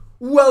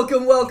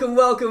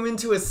Welcome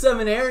into A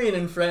Seminarian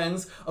and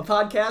Friends, a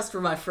podcast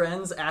where my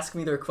friends ask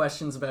me their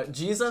questions about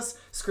Jesus,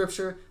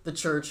 Scripture, the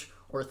Church,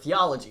 or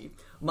theology.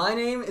 My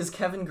name is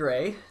Kevin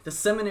Gray, the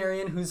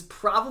seminarian who's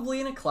probably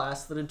in a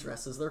class that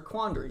addresses their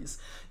quandaries.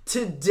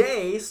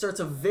 Today starts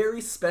a very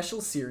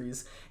special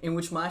series in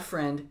which my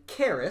friend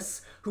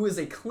Charis, who is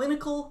a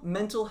clinical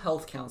mental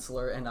health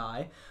counselor, and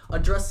I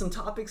address some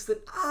topics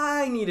that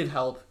I needed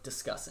help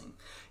discussing.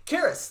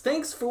 Charis,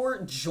 thanks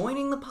for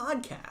joining the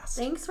podcast.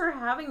 Thanks for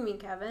having me,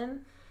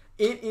 Kevin.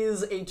 It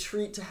is a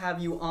treat to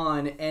have you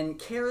on, and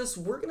Charis,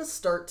 we're going to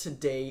start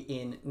today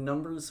in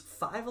Numbers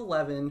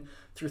 5:11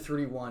 through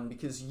 31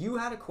 because you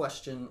had a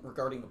question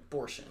regarding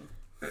abortion.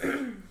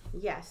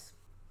 Yes.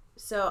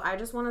 So I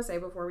just want to say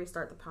before we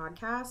start the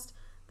podcast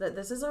that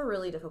this is a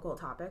really difficult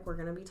topic. We're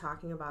going to be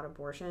talking about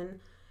abortion,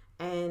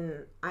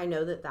 and I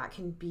know that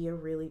can be a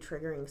really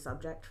triggering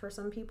subject for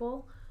some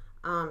people.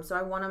 So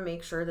I want to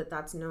make sure that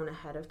that's known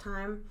ahead of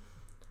time.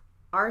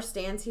 Our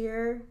stance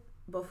here,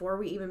 before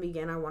we even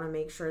begin, I want to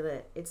make sure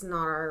that it's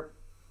not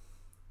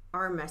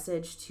our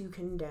message to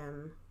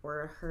condemn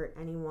or hurt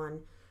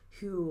anyone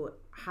who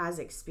has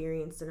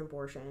experienced an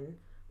abortion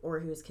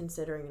or who's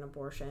considering an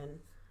abortion.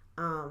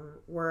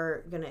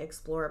 We're going to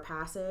explore a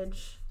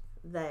passage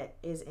that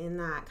is in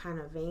that kind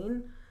of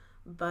vein,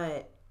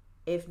 but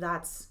if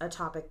that's a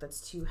topic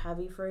that's too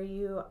heavy for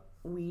you,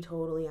 we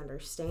totally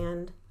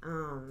understand.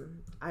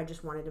 I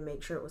just wanted to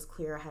make sure it was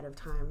clear ahead of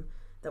time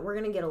that we're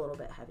going to get a little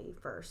bit heavy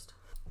first.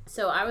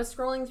 So I was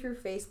scrolling through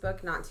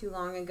Facebook not too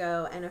long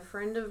ago, and a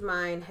friend of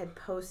mine had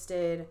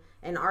posted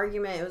an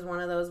argument. It was one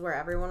of those where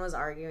everyone was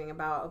arguing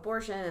about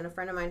abortion, and a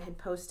friend of mine had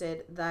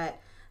posted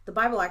that the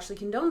Bible actually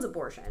condones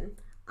abortion,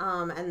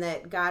 and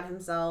that God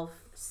himself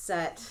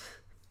set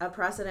a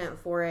precedent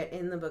for it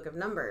in the book of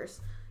Numbers.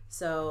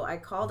 So I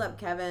called up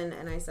Kevin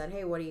and I said,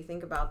 hey, what do you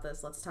think about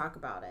this? Let's talk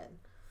about it.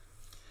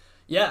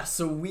 Yeah,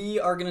 so we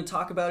are going to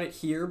talk about it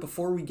here.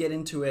 Before we get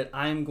into it,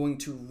 I'm going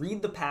to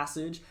read the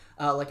passage.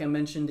 Like I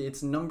mentioned,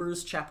 it's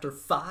Numbers chapter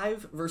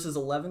 5, verses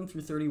 11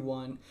 through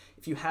 31.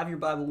 If you have your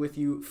Bible with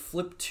you,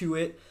 flip to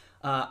it.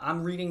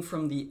 I'm reading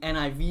from the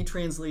NIV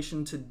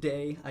translation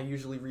today. I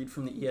usually read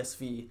from the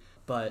ESV,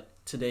 but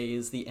today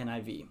is the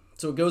NIV.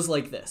 So it goes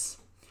like this.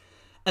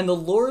 And the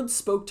Lord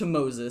spoke to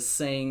Moses,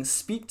 saying,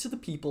 "Speak to the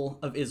people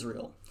of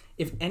Israel.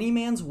 If any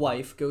man's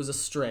wife goes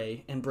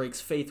astray and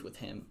breaks faith with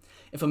him,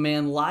 if a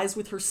man lies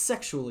with her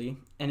sexually,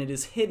 and it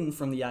is hidden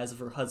from the eyes of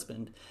her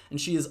husband,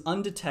 and she is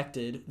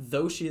undetected,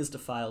 though she has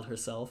defiled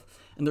herself,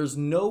 and there's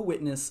no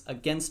witness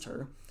against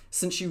her,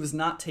 since she was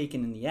not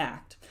taken in the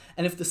act,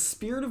 and if the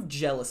spirit of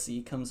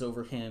jealousy comes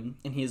over him,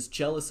 and he is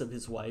jealous of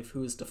his wife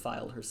who has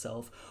defiled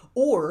herself,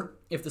 or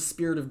if the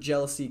spirit of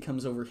jealousy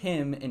comes over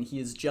him, and he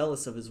is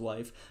jealous of his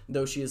wife,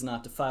 though she has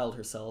not defiled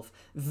herself,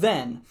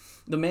 then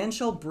the man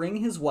shall bring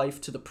his wife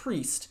to the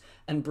priest,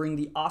 and bring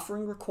the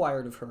offering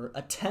required of her,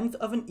 1/10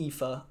 of an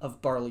ephah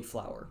of barley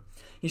flour.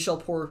 He shall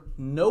pour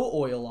no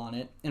oil on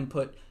it, and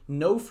put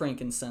no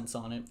frankincense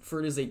on it, for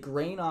it is a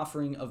grain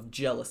offering of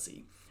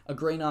jealousy, a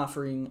grain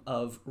offering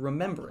of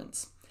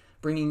remembrance,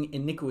 bringing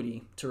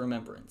iniquity to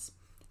remembrance.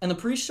 And the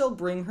priest shall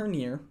bring her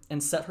near,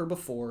 and set her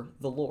before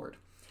the Lord.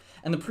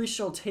 And the priest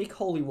shall take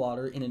holy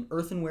water in an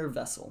earthenware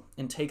vessel,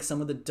 and take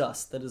some of the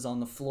dust that is on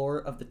the floor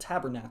of the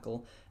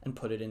tabernacle, and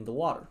put it in the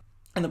water.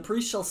 And the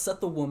priest shall set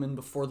the woman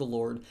before the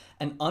Lord,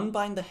 and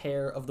unbind the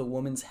hair of the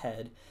woman's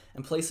head,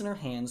 and place in her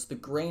hands the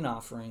grain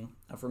offering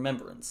of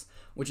remembrance,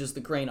 which is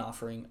the grain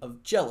offering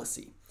of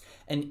jealousy.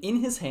 And in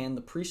his hand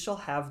the priest shall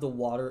have the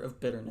water of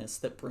bitterness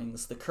that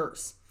brings the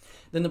curse.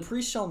 Then the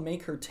priest shall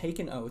make her take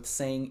an oath,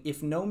 saying,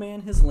 If no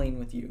man has lain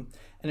with you,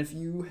 and if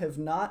you have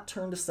not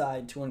turned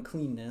aside to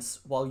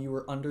uncleanness while you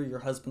were under your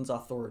husband's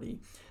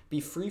authority, be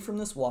free from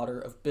this water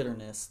of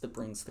bitterness that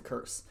brings the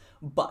curse.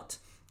 But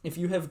if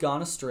you have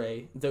gone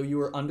astray, though you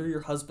are under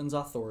your husband's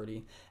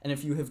authority, and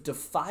if you have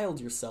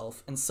defiled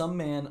yourself, and some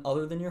man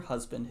other than your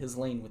husband has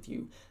lain with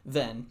you,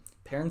 then,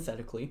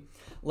 parenthetically,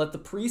 let the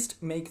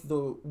priest make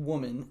the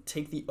woman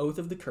take the oath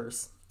of the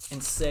curse,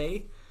 and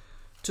say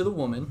to the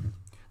woman,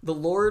 The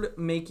Lord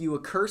make you a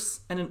curse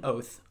and an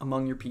oath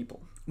among your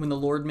people, when the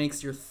Lord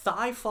makes your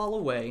thigh fall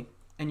away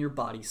and your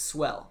body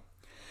swell.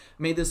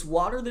 May this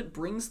water that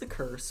brings the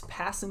curse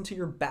pass into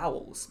your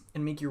bowels,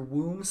 and make your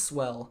womb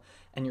swell,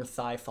 and your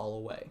thigh fall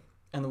away.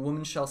 And the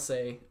woman shall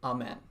say,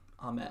 Amen,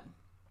 Amen.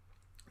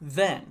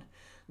 Then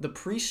the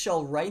priest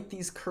shall write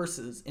these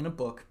curses in a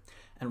book,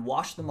 and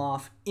wash them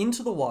off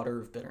into the water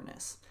of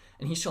bitterness.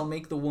 And he shall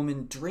make the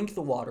woman drink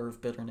the water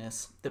of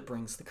bitterness that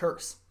brings the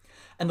curse.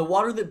 And the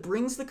water that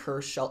brings the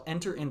curse shall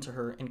enter into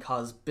her and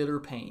cause bitter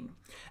pain.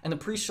 And the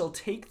priest shall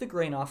take the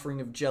grain offering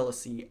of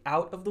jealousy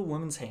out of the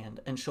woman's hand,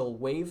 and shall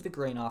wave the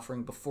grain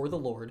offering before the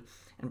Lord,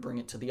 and bring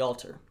it to the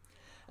altar.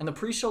 And the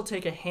priest shall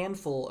take a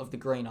handful of the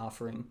grain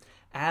offering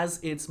as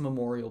its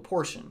memorial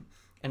portion,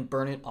 and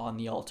burn it on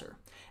the altar.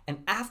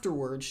 And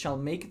afterward shall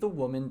make the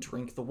woman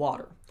drink the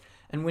water.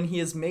 And when he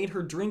has made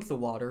her drink the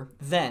water,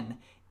 then,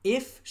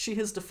 if she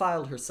has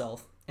defiled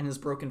herself, and has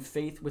broken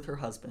faith with her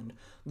husband,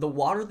 the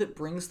water that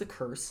brings the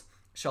curse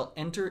shall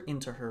enter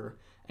into her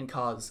and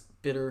cause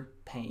bitter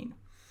pain.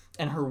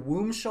 And her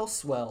womb shall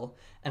swell,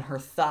 and her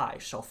thigh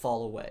shall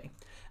fall away,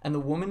 and the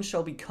woman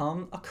shall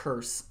become a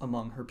curse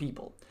among her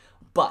people.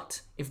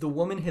 But if the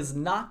woman has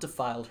not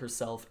defiled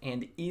herself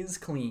and is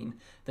clean,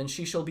 then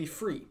she shall be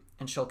free,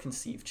 and shall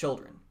conceive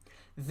children.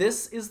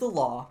 This is the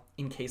law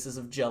in cases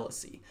of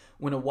jealousy,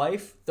 when a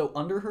wife, though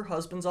under her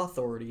husband's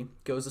authority,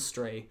 goes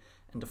astray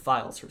and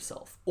defiles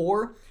herself,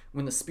 or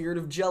when the spirit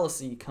of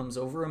jealousy comes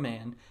over a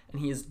man,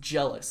 and he is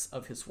jealous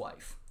of his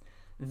wife.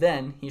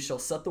 Then he shall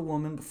set the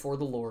woman before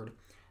the Lord,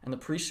 and the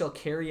priest shall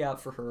carry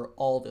out for her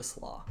all this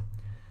law.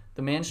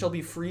 The man shall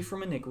be free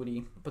from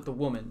iniquity, but the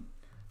woman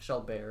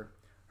shall bear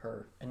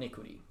her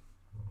iniquity.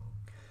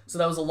 So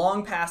that was a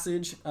long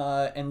passage,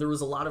 and there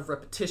was a lot of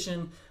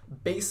repetition.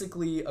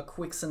 Basically, a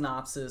quick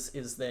synopsis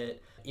is that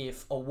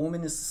if a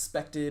woman is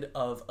suspected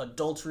of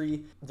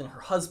adultery, then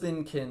her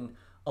husband can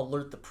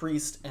alert the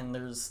priest, and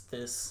there's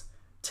this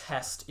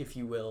test, if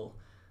you will,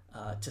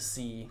 to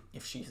see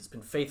if she has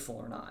been faithful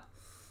or not.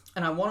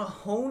 And I want to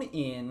hone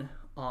in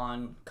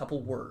on a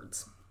couple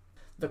words.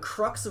 The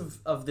crux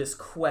of this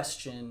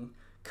question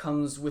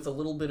comes with a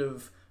little bit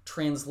of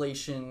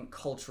translation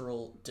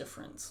cultural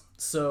difference.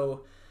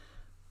 So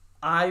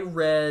I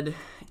read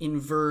in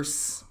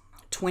verse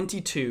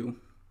 22,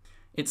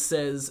 it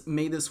says,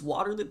 "May this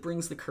water that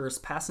brings the curse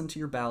pass into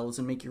your bowels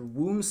and make your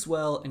womb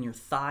swell and your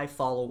thigh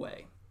fall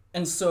away."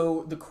 And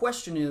so the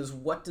question is,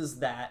 what does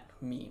that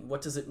mean?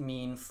 What does it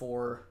mean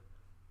for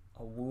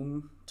a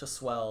womb to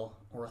swell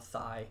or a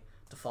thigh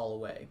to fall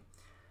away?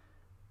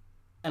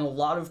 And a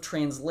lot of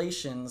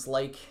translations,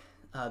 like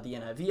the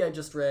NIV I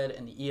just read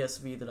and the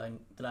ESV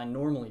that I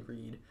normally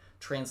read,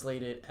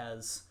 translate it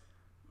as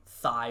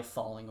thigh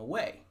falling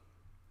away.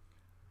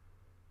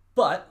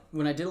 But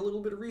when I did a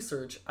little bit of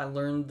research, I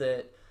learned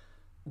that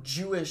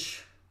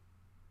Jewish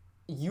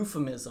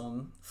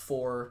euphemism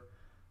for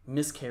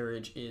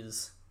miscarriage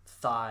is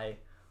thigh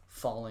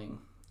falling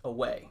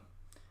away.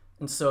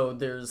 And so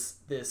there's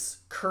this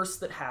curse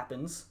that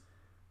happens,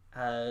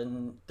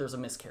 and there's a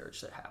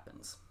miscarriage that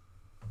happens.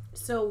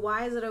 So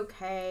why is it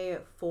okay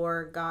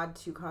for God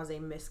to cause a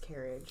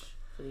miscarriage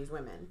for these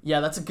women? Yeah,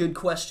 that's a good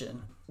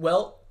question.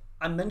 Well,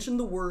 I mentioned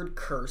the word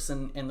curse,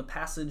 and the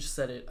passage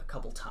said it a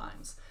couple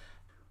times.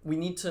 We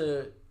need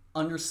to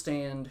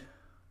understand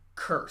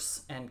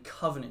curse and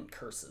covenant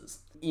curses.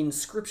 In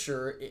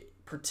Scripture,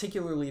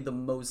 particularly the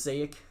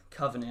Mosaic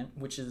covenant,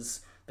 which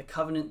is the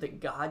covenant that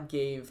God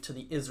gave to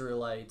the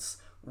Israelites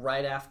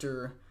right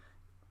after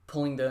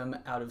pulling them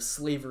out of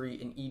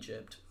slavery in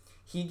Egypt,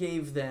 he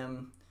gave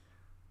them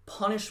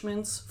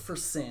punishments for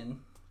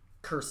sin,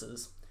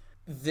 curses.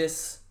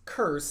 This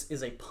curse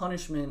is a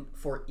punishment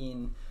for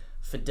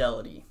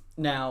infidelity.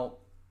 Now,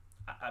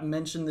 I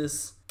mentioned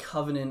this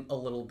covenant a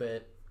little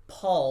bit.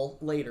 Paul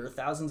later,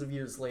 thousands of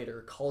years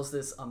later, calls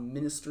this a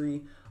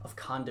ministry of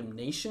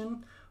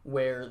condemnation,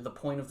 where the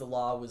point of the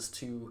law was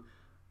to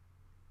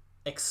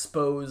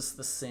expose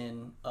the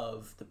sin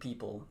of the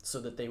people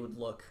so that they would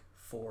look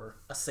for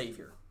a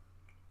savior.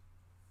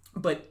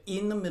 But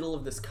in the middle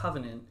of this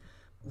covenant,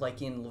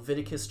 like in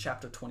Leviticus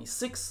chapter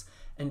 26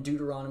 and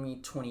Deuteronomy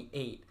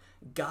 28,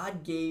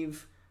 God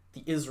gave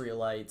the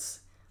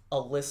Israelites a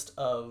list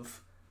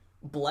of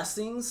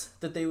blessings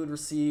that they would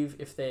receive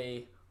if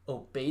they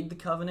obeyed the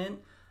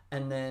covenant,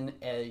 and then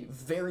a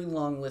very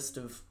long list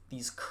of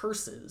these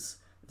curses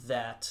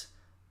that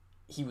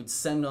he would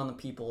send on the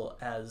people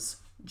as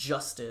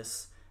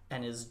justice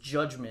and as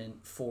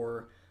judgment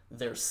for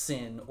their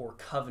sin or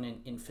covenant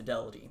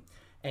infidelity.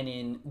 And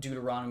in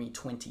Deuteronomy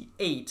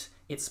 28,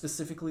 it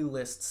specifically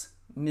lists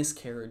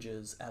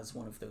miscarriages as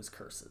one of those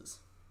curses.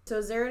 So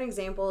is there an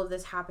example of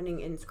this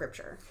happening in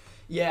Scripture?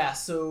 Yeah,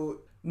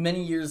 so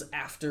many years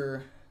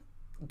after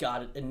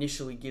God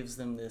initially gives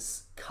them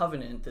this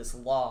covenant, this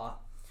law,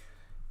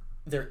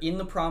 they're in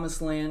the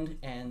promised land,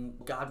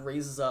 and God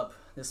raises up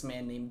this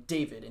man named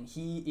David, and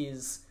he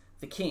is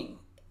the king.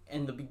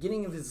 And the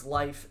beginning of his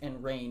life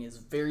and reign is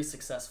very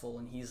successful,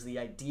 and he's the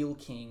ideal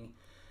king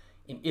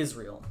in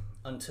Israel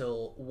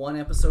until one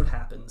episode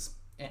happens,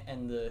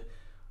 and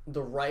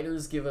the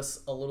writers give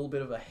us a little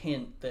bit of a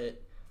hint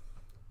that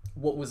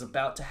what was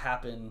about to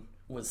happen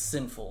was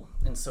sinful.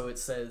 And so it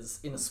says,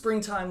 in the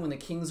springtime when the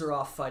kings are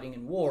off fighting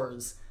in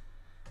wars,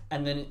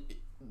 and then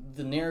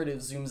the narrative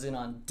zooms in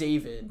on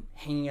David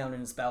hanging out in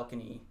his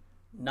balcony,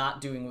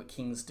 not doing what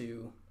kings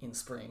do in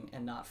spring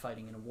and not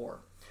fighting in a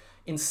war.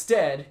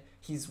 Instead,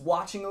 he's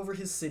watching over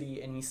his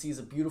city, and he sees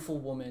a beautiful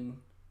woman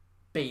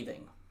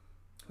bathing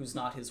who's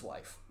not his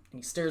wife. And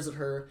he stares at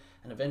her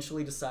and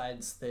eventually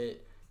decides that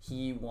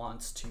he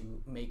wants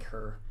to make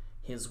her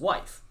his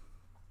wife.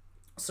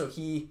 So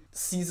he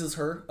seizes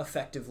her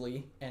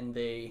effectively, and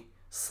they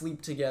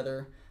sleep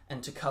together.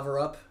 And to cover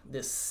up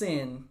this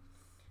sin,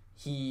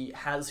 he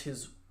has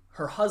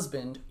her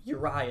husband,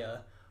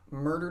 Uriah,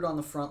 murdered on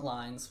the front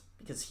lines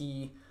because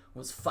he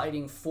was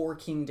fighting for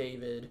King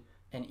David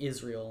and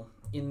Israel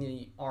in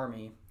the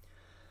army.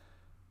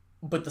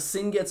 But the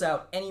sin gets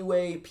out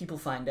anyway. People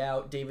find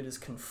out. David is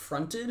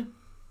confronted.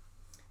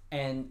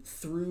 And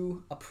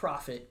through a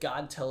prophet,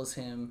 God tells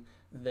him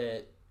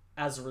that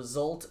as a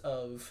result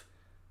of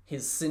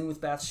his sin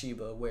with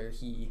Bathsheba, where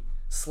he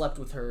slept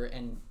with her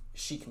and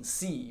she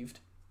conceived,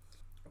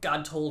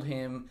 God told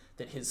him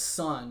that his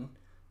son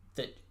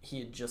that he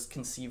had just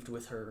conceived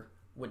with her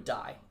would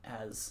die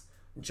as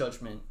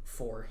judgment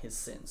for his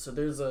sin. So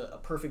there's a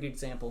perfect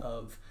example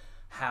of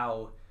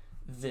how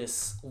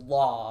this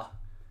law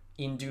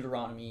in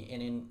Deuteronomy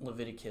and in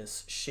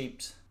Leviticus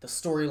shaped the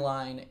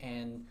storyline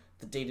and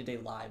the day-to-day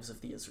lives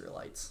of the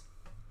Israelites.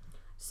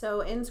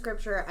 So in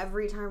scripture,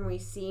 every time we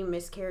see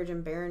miscarriage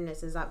and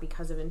barrenness, is that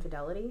because of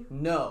infidelity?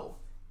 No,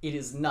 it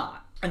is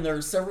not. And there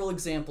are several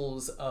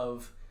examples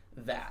of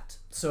that.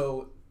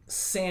 So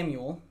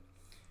Samuel,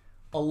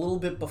 a little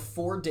bit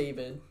before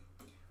David,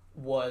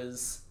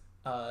 was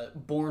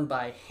born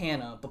by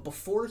Hannah. But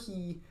before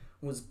he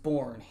was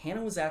born,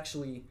 Hannah was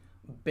actually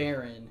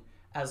barren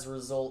as a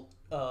result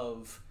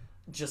of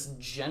just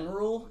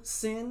general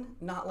sin,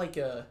 not like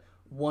a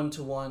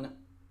one-to-one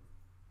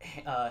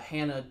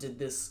Hannah did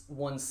this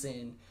one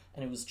sin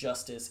and it was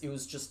justice. It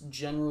was just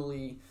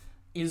generally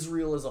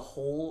Israel as a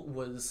whole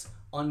was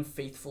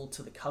unfaithful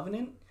to the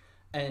covenant,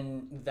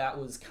 and that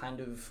was kind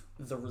of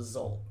the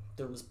result.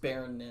 There was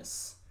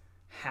barrenness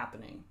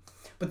happening.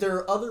 But there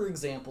are other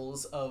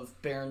examples of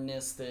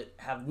barrenness that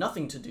have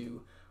nothing to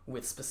do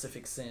with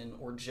specific sin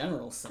or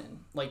general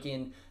sin. Like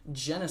in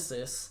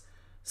Genesis,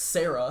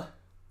 Sarah,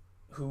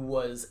 who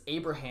was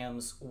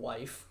Abraham's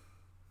wife,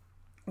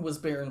 was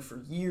barren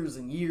for years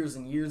and years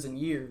and years and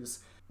years.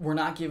 We're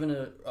not given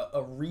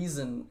a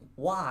reason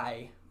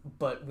why,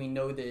 but we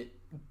know that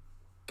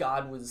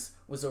God was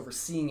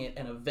overseeing it,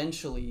 and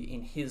eventually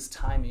in his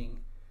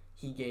timing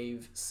he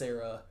gave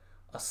Sarah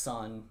a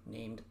son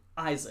named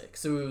Isaac.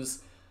 So it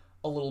was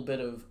a little bit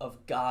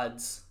of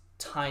God's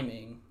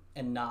timing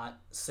and not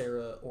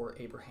Sarah or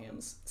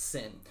Abraham's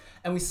sin.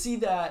 And we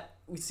see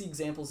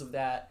examples of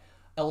that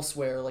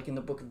elsewhere, like in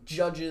the book of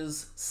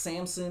Judges.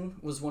 Samson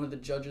was one of the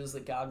judges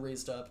that God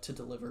raised up to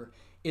deliver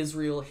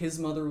Israel. His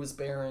mother was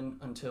barren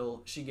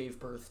until she gave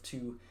birth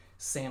to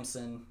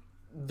Samson.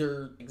 There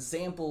are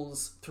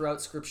examples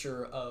throughout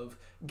Scripture of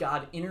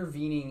God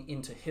intervening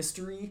into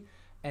history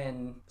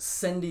and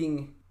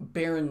sending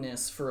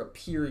barrenness for a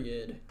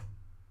period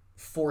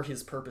for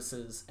his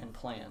purposes and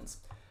plans.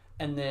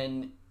 And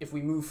then if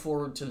we move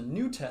forward to the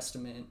New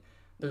Testament,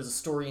 there's a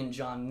story in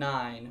John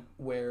 9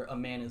 where a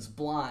man is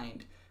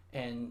blind,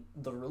 and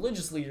the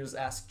religious leaders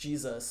ask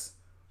Jesus,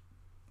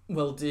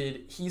 well,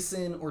 did he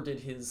sin or did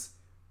his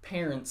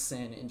parents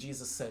sin? And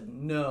Jesus said,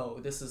 no,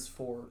 this is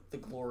for the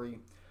glory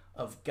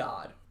of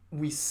God.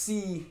 We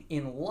see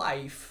in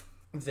life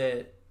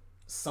that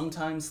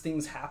sometimes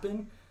things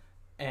happen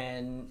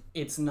and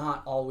it's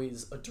not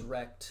always a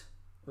direct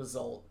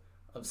result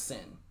of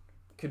sin.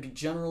 It could be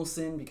general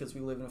sin because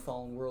we live in a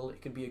fallen world.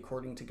 It could be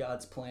according to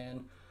God's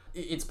plan.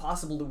 It's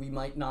possible that we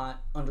might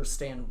not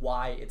understand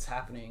why it's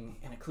happening,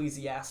 and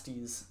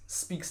Ecclesiastes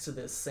speaks to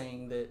this,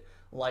 saying that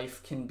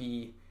life can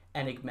be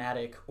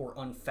enigmatic or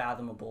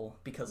unfathomable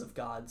because of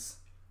God's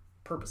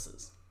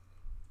purposes.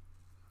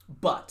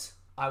 But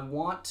I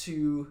want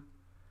to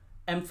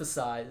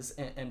emphasize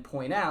and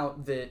point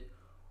out that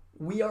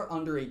we are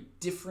under a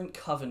different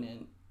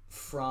covenant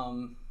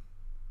from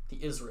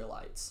the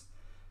Israelites.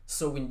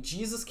 So when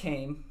Jesus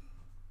came,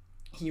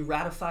 he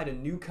ratified a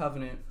new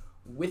covenant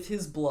with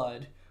his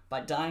blood by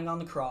dying on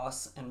the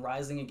cross and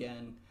rising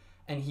again,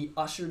 and he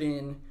ushered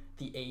in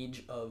the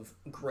age of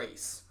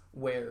grace,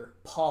 where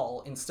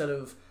Paul, instead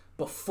of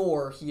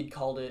before he had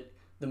called it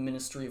the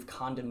ministry of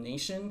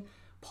condemnation,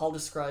 Paul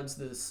describes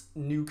this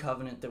new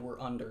covenant that we're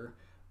under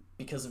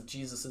because of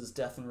Jesus'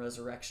 death and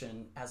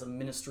resurrection as a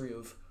ministry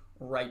of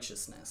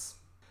righteousness.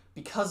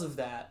 Because of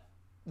that,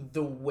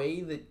 the way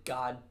that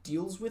God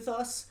deals with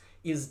us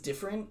is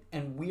different,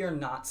 and we are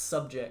not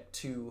subject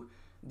to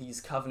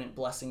these covenant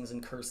blessings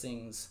and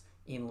cursings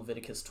in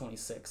Leviticus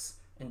 26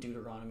 and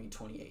Deuteronomy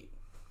 28.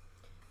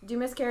 Do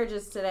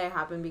miscarriages today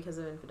happen because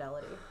of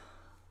infidelity?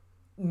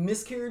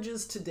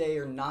 Miscarriages today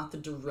are not the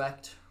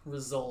direct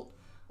result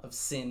of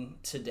sin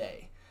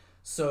today.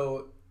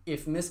 So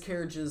if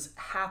miscarriages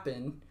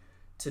happen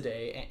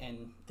today,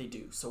 and they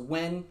do, so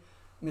when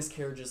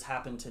miscarriages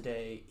happen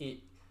today, it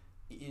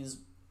is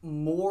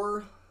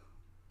more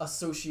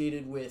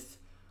associated with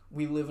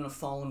we live in a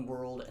fallen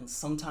world and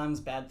sometimes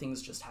bad things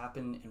just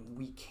happen and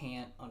we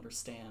can't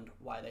understand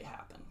why they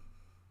happen.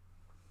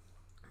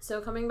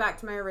 So coming back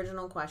to my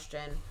original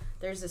question,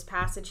 there's this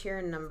passage here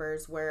in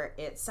Numbers where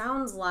it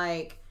sounds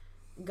like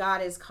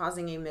God is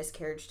causing a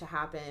miscarriage to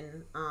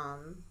happen.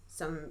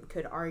 Some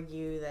could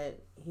argue that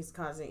he's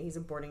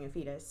aborting a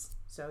fetus,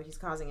 so he's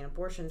causing an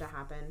abortion to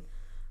happen.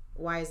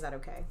 Why is that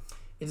okay?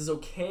 It is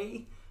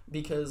okay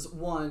because,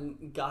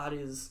 one, God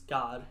is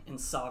God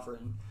and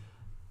sovereign,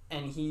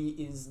 and he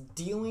is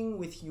dealing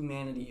with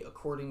humanity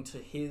according to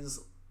his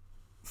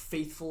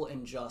faithful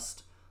and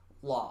just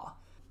law.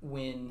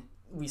 When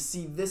we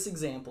see this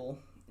example,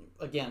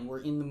 again, we're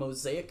in the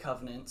Mosaic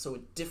covenant, so a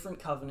different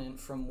covenant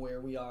from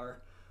where we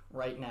are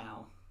right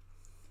now,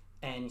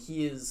 and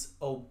he is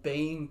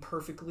obeying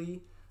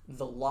perfectly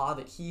the law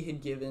that he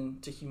had given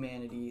to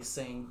humanity,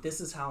 saying,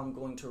 this is how I'm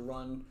going to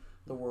run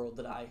the world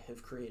that I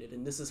have created,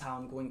 and this is how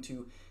I'm going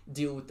to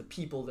deal with the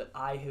people that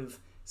I have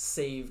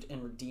saved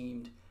and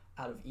redeemed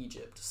out of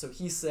Egypt. So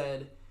he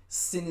said,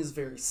 sin is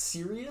very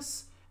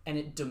serious, and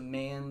it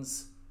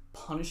demands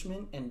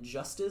punishment and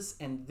justice,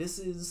 and this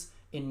is,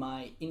 in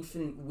my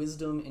infinite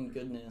wisdom and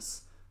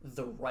goodness,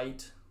 the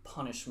right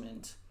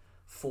punishment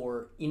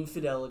for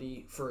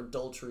infidelity, for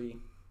adultery,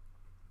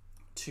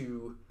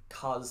 to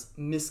cause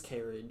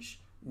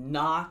miscarriage,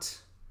 not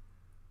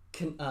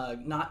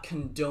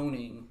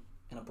condoning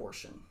an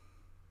abortion.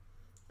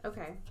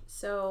 Okay,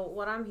 so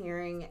what I'm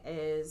hearing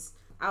is,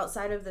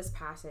 outside of this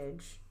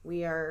passage,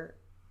 we are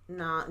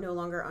no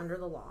longer under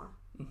the law.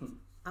 Mm-hmm.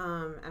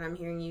 And I'm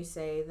hearing you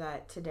say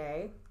that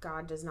today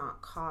God does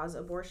not cause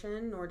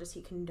abortion, nor does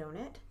he condone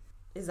it.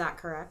 Is that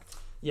correct?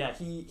 Yeah,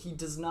 he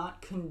does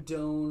not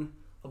condone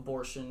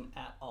abortion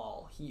at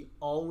all. He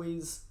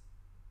always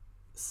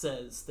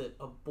says that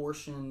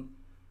abortion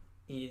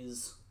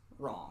is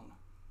wrong.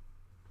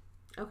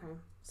 Okay,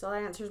 so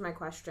that answers my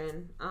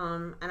question.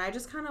 And I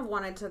just kind of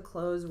wanted to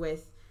close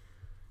with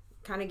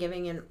kind of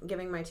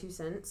giving my 2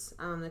 cents.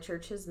 The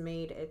church has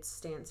made its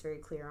stance very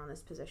clear on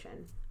this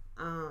position.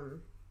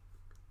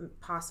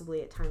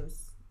 Possibly at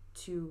times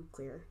too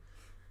clear,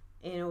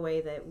 in a way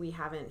that we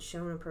haven't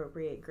shown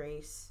appropriate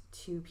grace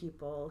to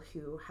people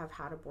who have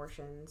had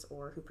abortions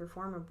or who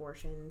perform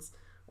abortions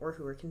or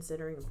who are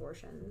considering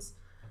abortions.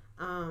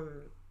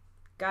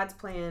 God's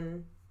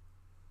plan,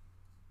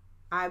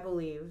 I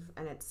believe,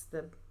 and it's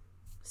the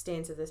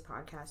stance of this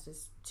podcast,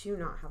 is to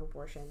not have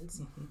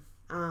abortions.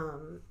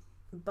 Mm-hmm.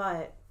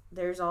 But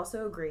there's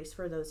also grace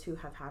for those who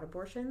have had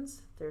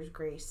abortions. There's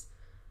grace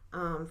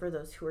for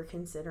those who are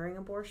considering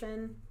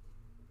abortion.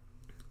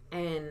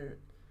 And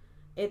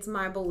it's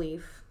my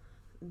belief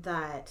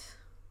that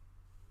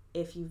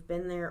if you've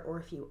been there or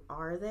if you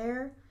are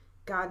there,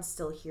 God's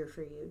still here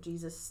for you.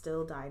 Jesus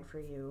still died for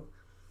you,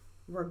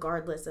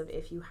 regardless of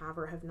if you have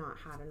or have not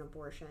had an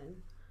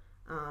abortion.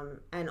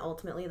 And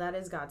ultimately, that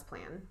is God's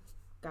plan.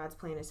 God's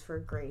plan is for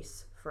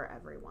grace for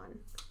everyone.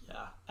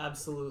 Yeah,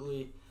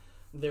 absolutely.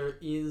 There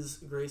is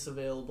grace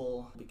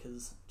available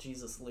because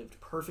Jesus lived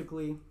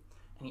perfectly,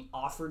 and he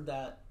offered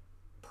that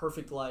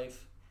perfect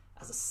life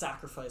as a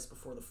sacrifice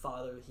before the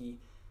Father. He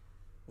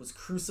was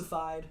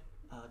crucified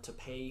to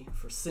pay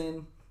for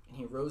sin, and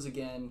he rose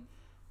again,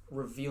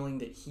 revealing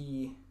that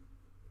he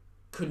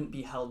couldn't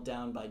be held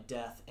down by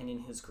death, and in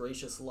his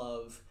gracious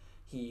love,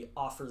 he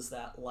offers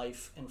that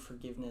life and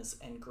forgiveness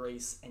and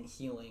grace and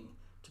healing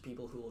to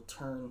people who will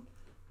turn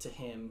to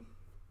him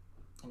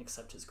and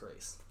accept his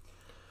grace.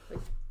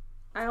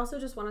 I also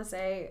just want to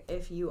say,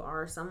 if you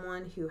are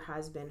someone who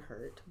has been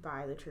hurt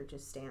by the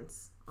church's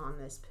stance on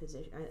this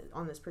position,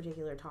 on this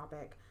particular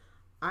topic,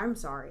 I'm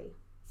sorry.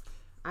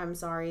 I'm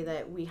sorry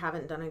that we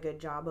haven't done a good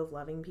job of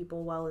loving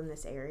people well in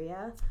this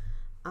area.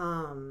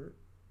 And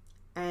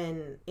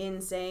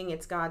in saying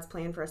it's God's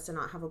plan for us to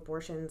not have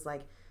abortions,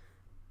 like,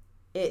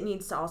 it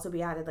needs to also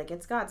be added, like,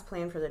 it's God's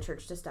plan for the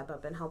church to step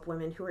up and help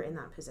women who are in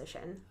that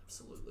position.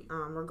 Absolutely.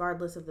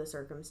 Regardless of the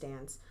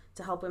circumstance,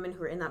 to help women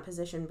who are in that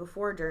position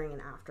before, during,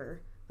 and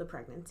after the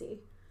pregnancy.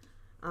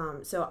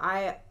 So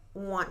I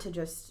want to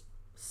just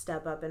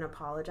step up and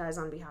apologize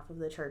on behalf of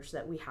the church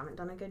that we haven't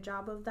done a good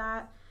job of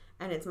that.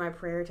 And it's my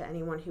prayer to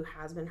anyone who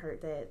has been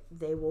hurt that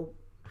they will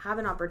have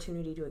an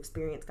opportunity to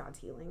experience God's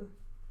healing.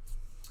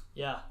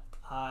 Yeah,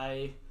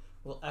 I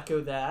will echo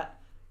that.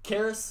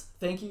 Charis,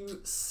 thank you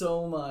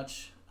so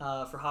much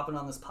for hopping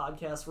on this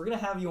podcast. We're going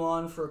to have you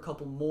on for a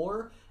couple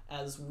more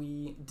as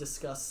we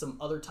discuss some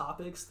other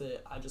topics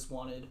that I just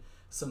wanted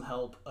some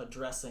help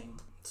addressing.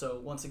 So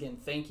once again,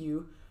 thank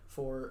you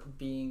for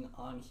being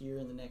on here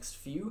in the next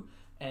few.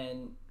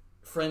 And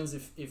friends,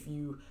 if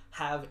you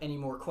have any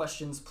more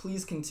questions,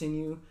 please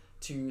continue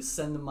to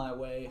send them my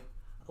way.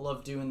 I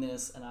love doing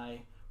this, and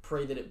I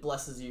pray that it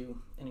blesses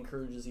you and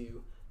encourages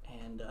you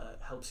and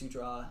helps you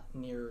draw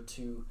nearer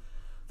to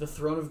the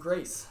throne of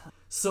grace.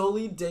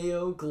 Soli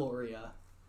Deo Gloria.